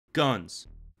Guns.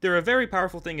 They're a very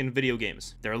powerful thing in video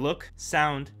games. Their look,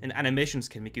 sound, and animations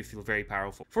can make you feel very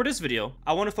powerful. For this video,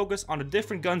 I want to focus on the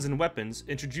different guns and weapons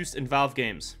introduced in Valve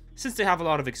games, since they have a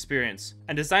lot of experience,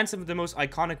 and design some of the most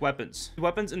iconic weapons. The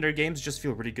weapons in their games just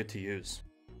feel really good to use.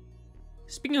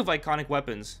 Speaking of iconic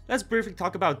weapons, let's briefly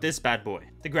talk about this bad boy,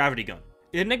 the gravity gun.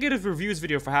 In a negative reviews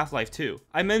video for Half-Life 2,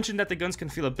 I mentioned that the guns can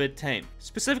feel a bit tame,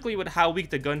 specifically with how weak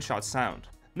the gunshots sound.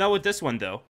 Not with this one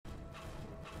though.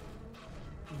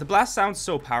 The blast sounds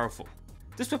so powerful.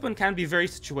 This weapon can be very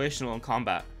situational in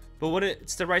combat, but when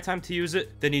it's the right time to use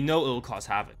it, then you know it'll cause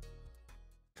havoc.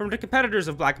 From the competitors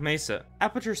of Black Mesa,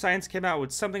 Aperture Science came out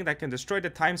with something that can destroy the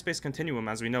time-space continuum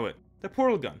as we know it, the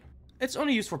portal gun. It's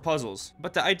only used for puzzles,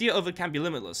 but the idea of it can be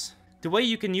limitless. The way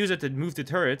you can use it to move the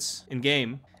turrets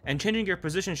in-game, and changing your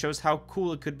position shows how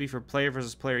cool it could be for player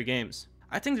versus player games.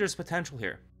 I think there's potential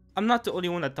here. I'm not the only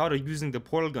one that thought of using the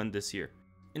portal gun this year.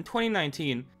 In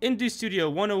 2019, Indie Studio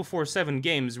 1047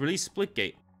 Games released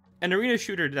Splitgate, an arena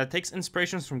shooter that takes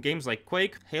inspirations from games like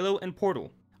Quake, Halo, and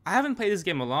Portal. I haven't played this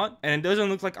game a lot, and it doesn't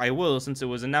look like I will since it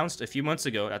was announced a few months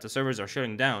ago that the servers are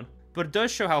shutting down, but it does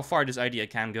show how far this idea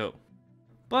can go.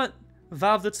 But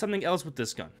Valve did something else with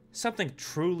this gun, something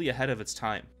truly ahead of its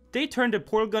time. They turned the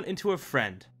portal gun into a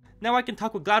friend. Now I can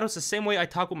talk with GLaDOS the same way I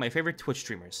talk with my favorite Twitch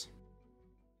streamers.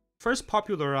 First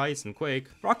popularized in Quake,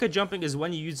 rocket jumping is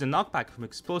when you use a knockback from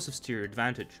explosives to your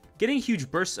advantage, getting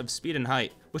huge bursts of speed and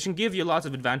height, which can give you lots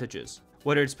of advantages,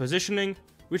 whether it's positioning,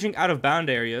 reaching out of bound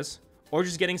areas, or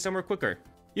just getting somewhere quicker.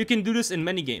 You can do this in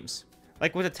many games,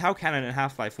 like with a Tau cannon in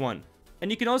Half-Life 1, and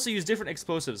you can also use different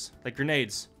explosives, like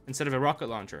grenades, instead of a rocket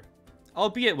launcher,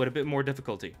 albeit with a bit more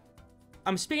difficulty.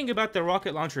 I'm speaking about the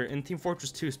rocket launcher in Team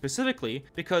Fortress 2 specifically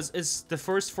because it's the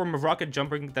first form of rocket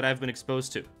jumping that I've been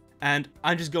exposed to. And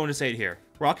I'm just going to say it here,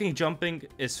 rocket jumping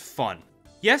is fun.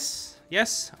 Yes,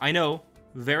 I know,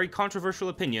 very controversial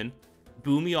opinion,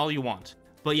 boo me all you want.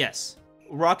 But yes,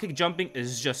 rocket jumping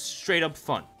is just straight up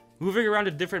fun. Moving around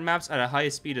to different maps at a high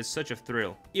speed is such a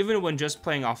thrill, even when just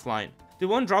playing offline. The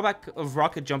one drawback of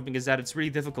rocket jumping is that it's really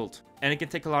difficult, and it can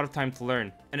take a lot of time to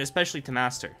learn, and especially to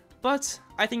master. But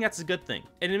I think that's a good thing,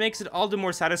 and it makes it all the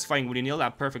more satisfying when you nail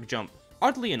that perfect jump.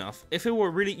 Oddly enough, if it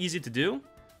were really easy to do,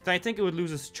 then I think it would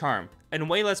lose its charm, and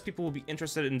way less people will be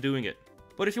interested in doing it.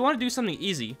 But if you want to do something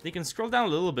easy, then you can scroll down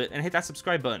a little bit and hit that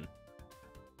subscribe button.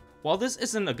 While this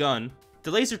isn't a gun, the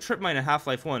laser trip mine in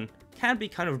Half-Life 1 can be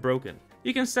kind of broken.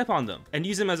 You can step on them and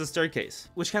use them as a staircase,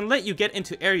 which can let you get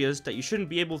into areas that you shouldn't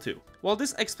be able to. While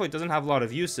this exploit doesn't have a lot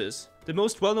of uses, the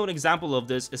most well-known example of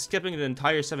this is skipping the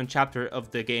entire 7th chapter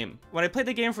of the game. When I played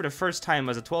the game for the first time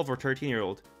as a 12 or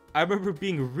 13-year-old, I remember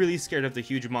being really scared of the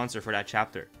huge monster for that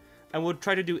chapter, and would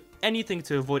try to do anything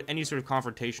to avoid any sort of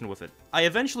confrontation with it. I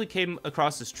eventually came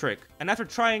across this trick, and after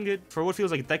trying it for what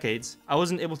feels like decades, I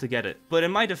wasn't able to get it. But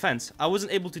in my defense, I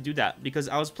wasn't able to do that because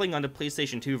I was playing on the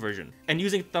PlayStation 2 version, and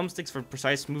using thumbsticks for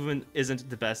precise movement isn't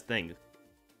the best thing.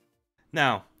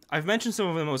 Now, I've mentioned some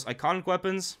of the most iconic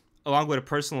weapons, along with a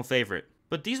personal favorite,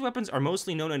 but these weapons are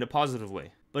mostly known in a positive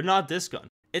way, but not this gun.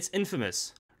 It's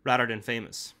infamous, rather than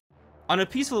famous. On a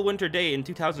peaceful winter day in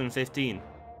 2015,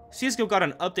 CSGO got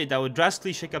an update that would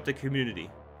drastically shake up the community.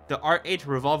 The R8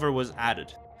 revolver was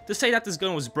added. To say that this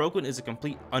gun was broken is a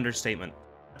complete understatement.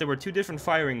 There were two different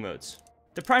firing modes.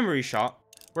 The primary shot,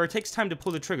 where it takes time to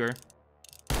pull the trigger,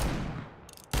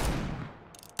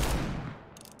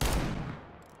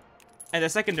 and the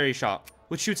secondary shot,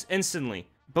 which shoots instantly,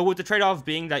 but with the trade-off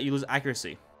being that you lose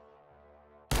accuracy.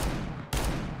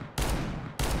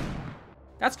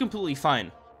 That's completely fine,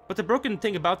 but the broken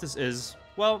thing about this is,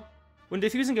 well, when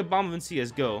defusing a bomb in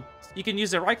CSGO, you can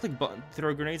use the right-click button to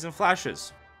throw grenades and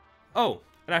flashes. Oh,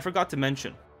 and I forgot to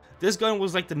mention, this gun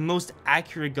was like the most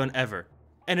accurate gun ever,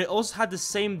 and it also had the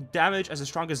same damage as the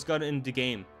strongest gun in the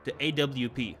game, the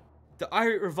AWP. The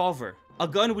R8 revolver, a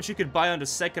gun which you could buy on the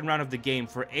second round of the game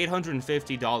for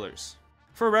 $850.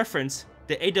 For reference,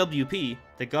 the AWP,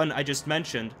 the gun I just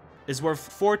mentioned, is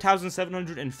worth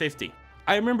 $4,750.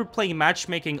 I remember playing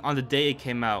matchmaking on the day it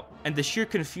came out, and the sheer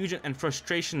confusion and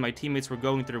frustration my teammates were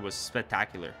going through was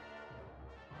spectacular.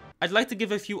 I'd like to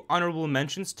give a few honorable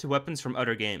mentions to weapons from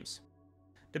other games.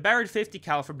 The Barrett 50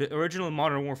 cal from the original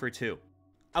Modern Warfare 2.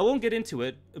 I won't get into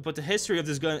it, but the history of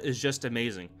this gun is just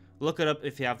amazing. Look it up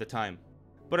if you have the time.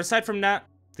 But aside from that,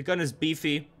 the gun is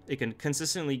beefy, it can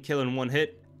consistently kill in one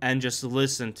hit, and just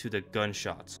listen to the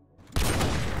gunshots.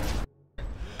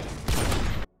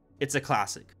 It's a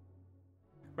classic.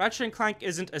 Ratchet & Clank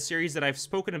isn't a series that I've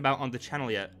spoken about on the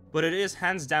channel yet, but it is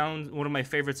hands down one of my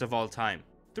favorites of all time.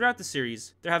 Throughout the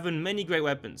series, there have been many great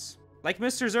weapons, like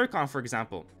Mr. Zircon for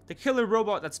example, the killer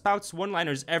robot that spouts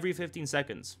one-liners every 15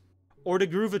 seconds, or the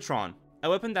Groovatron, a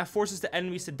weapon that forces the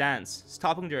enemies to dance,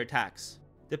 stopping their attacks.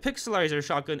 The Pixelizer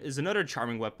shotgun is another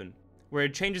charming weapon, where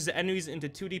it changes the enemies into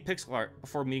 2D pixel art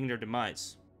before meeting their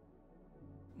demise.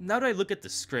 Now that I look at the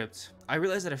script, I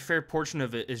realize that a fair portion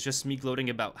of it is just me gloating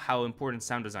about how important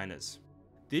sound design is.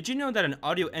 Did you know that an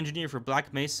audio engineer for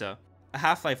Black Mesa, a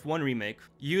Half-Life 1 remake,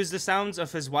 used the sounds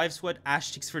of his wife's wet ass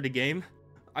cheeks for the game?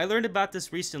 I learned about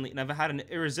this recently and I've had an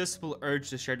irresistible urge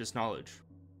to share this knowledge.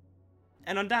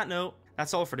 And on that note,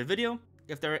 that's all for the video.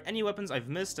 If there are any weapons I've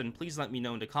missed, then please let me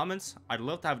know in the comments. I'd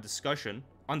love to have a discussion.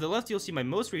 On the left you'll see my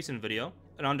most recent video,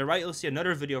 and on the right you'll see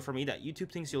another video from me that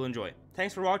YouTube thinks you'll enjoy.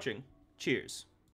 Thanks for watching. Cheers.